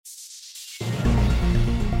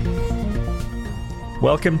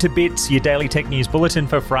Welcome to Bits, your daily tech news bulletin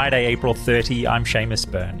for Friday, April 30. I'm Seamus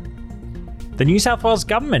Byrne. The New South Wales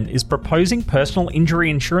government is proposing personal injury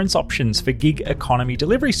insurance options for gig economy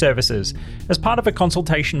delivery services as part of a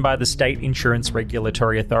consultation by the State Insurance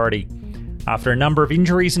Regulatory Authority. After a number of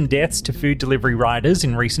injuries and deaths to food delivery riders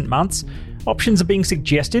in recent months, options are being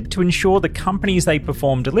suggested to ensure the companies they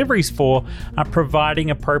perform deliveries for are providing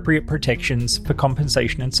appropriate protections for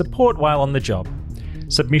compensation and support while on the job.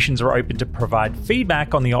 Submissions are open to provide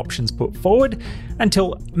feedback on the options put forward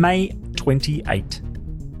until May 28.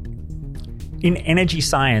 In energy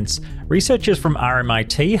science, researchers from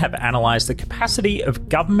RMIT have analysed the capacity of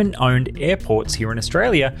government-owned airports here in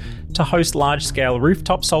Australia to host large-scale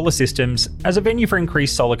rooftop solar systems as a venue for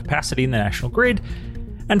increased solar capacity in the national grid,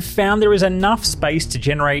 and found there is enough space to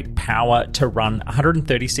generate power to run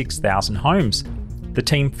 136,000 homes. The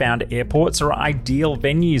team found airports are ideal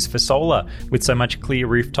venues for solar, with so much clear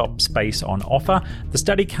rooftop space on offer. The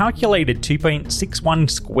study calculated 2.61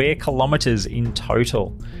 square kilometres in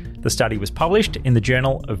total. The study was published in the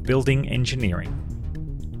Journal of Building Engineering.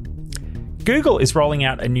 Google is rolling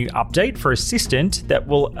out a new update for Assistant that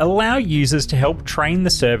will allow users to help train the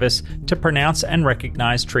service to pronounce and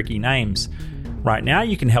recognise tricky names. Right now,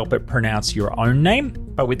 you can help it pronounce your own name,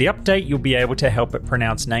 but with the update, you'll be able to help it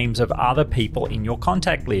pronounce names of other people in your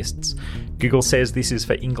contact lists. Google says this is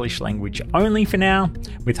for English language only for now,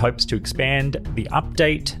 with hopes to expand the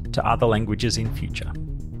update to other languages in future.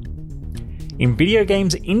 In video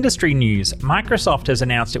games industry news, Microsoft has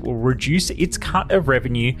announced it will reduce its cut of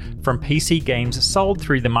revenue from PC games sold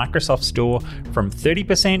through the Microsoft Store from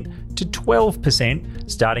 30% to 12%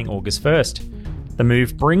 starting August 1st. The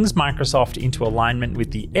move brings Microsoft into alignment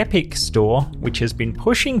with the Epic Store, which has been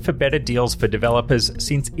pushing for better deals for developers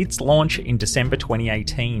since its launch in December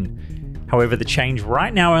 2018. However, the change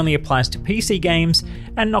right now only applies to PC games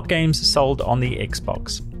and not games sold on the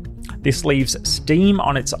Xbox. This leaves Steam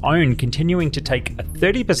on its own continuing to take a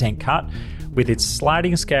 30% cut, with its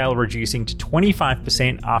sliding scale reducing to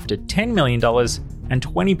 25% after $10 million and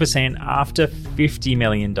 20% after $50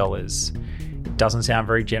 million. It doesn't sound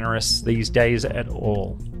very generous these days at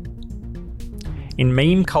all. In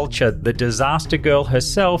meme culture, the disaster girl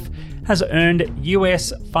herself has earned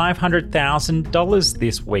US $500,000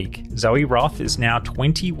 this week. Zoe Roth is now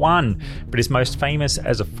 21, but is most famous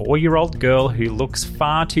as a 4-year-old girl who looks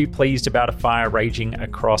far too pleased about a fire raging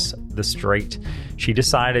across the street. She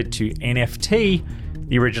decided to NFT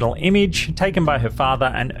the original image taken by her father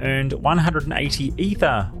and earned 180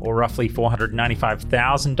 Ether, or roughly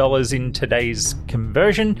 $495,000 in today's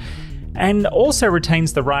conversion, and also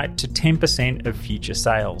retains the right to 10% of future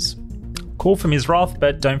sales. Cool for Ms. Roth,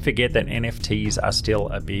 but don't forget that NFTs are still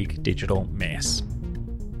a big digital mess.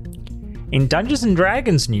 In Dungeons &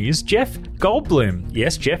 Dragons news, Jeff Goldblum,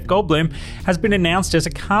 yes, Jeff Goldblum, has been announced as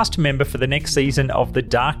a cast member for the next season of the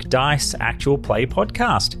Dark Dice actual play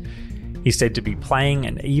podcast. He's said to be playing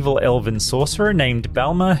an evil elven sorcerer named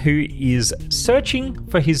Balmer who is searching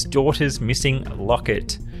for his daughter's missing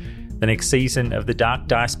locket. The next season of the Dark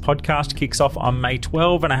Dice podcast kicks off on May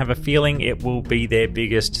 12, and I have a feeling it will be their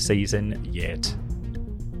biggest season yet.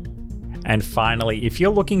 And finally, if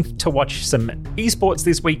you're looking to watch some esports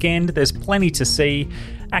this weekend, there's plenty to see.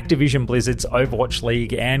 Activision Blizzard's Overwatch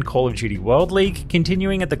League and Call of Duty World League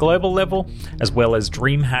continuing at the global level, as well as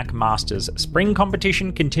DreamHack Masters Spring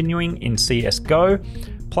Competition continuing in CSGO.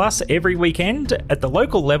 Plus, every weekend at the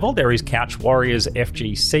local level, there is Couch Warriors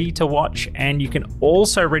FGC to watch, and you can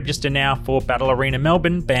also register now for Battle Arena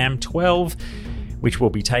Melbourne BAM 12, which will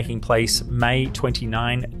be taking place May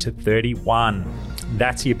 29 to 31.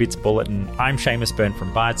 That's your Bits Bulletin. I'm Seamus Byrne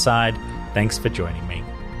from Byteside. Thanks for joining me.